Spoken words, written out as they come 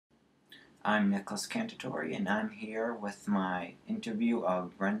I'm Nicholas Cantatore, and I'm here with my interview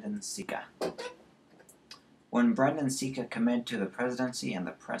of Brendan Sika. When Brendan Sika committed to the presidency and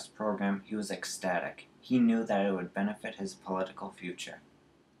the press program, he was ecstatic. He knew that it would benefit his political future.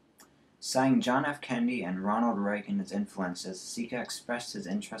 Citing John F. Kennedy and Ronald Reagan as influences, Sika expressed his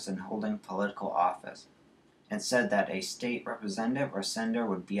interest in holding political office and said that a state representative or senator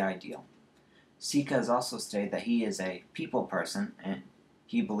would be ideal. Sika has also stated that he is a people person and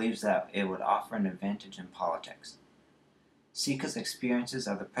he believes that it would offer an advantage in politics. Sika's experiences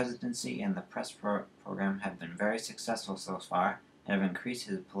of the presidency and the press program have been very successful so far and have increased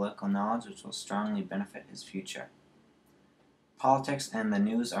his political knowledge, which will strongly benefit his future. Politics and the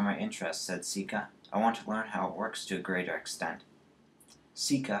news are my interests, said Sika. I want to learn how it works to a greater extent.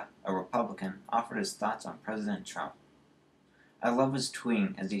 Sika, a Republican, offered his thoughts on President Trump. I love his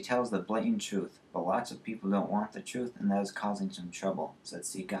tweeting as he tells the blatant truth, but lots of people don't want the truth and that is causing some trouble, said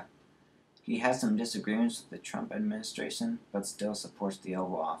Sika. He has some disagreements with the Trump administration, but still supports the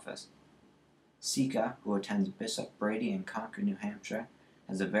Oval Office. Sika, who attends Bishop Brady in Concord, New Hampshire,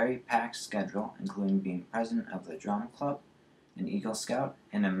 has a very packed schedule, including being president of the Drama Club, an Eagle Scout,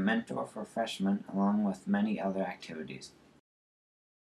 and a mentor for freshmen, along with many other activities.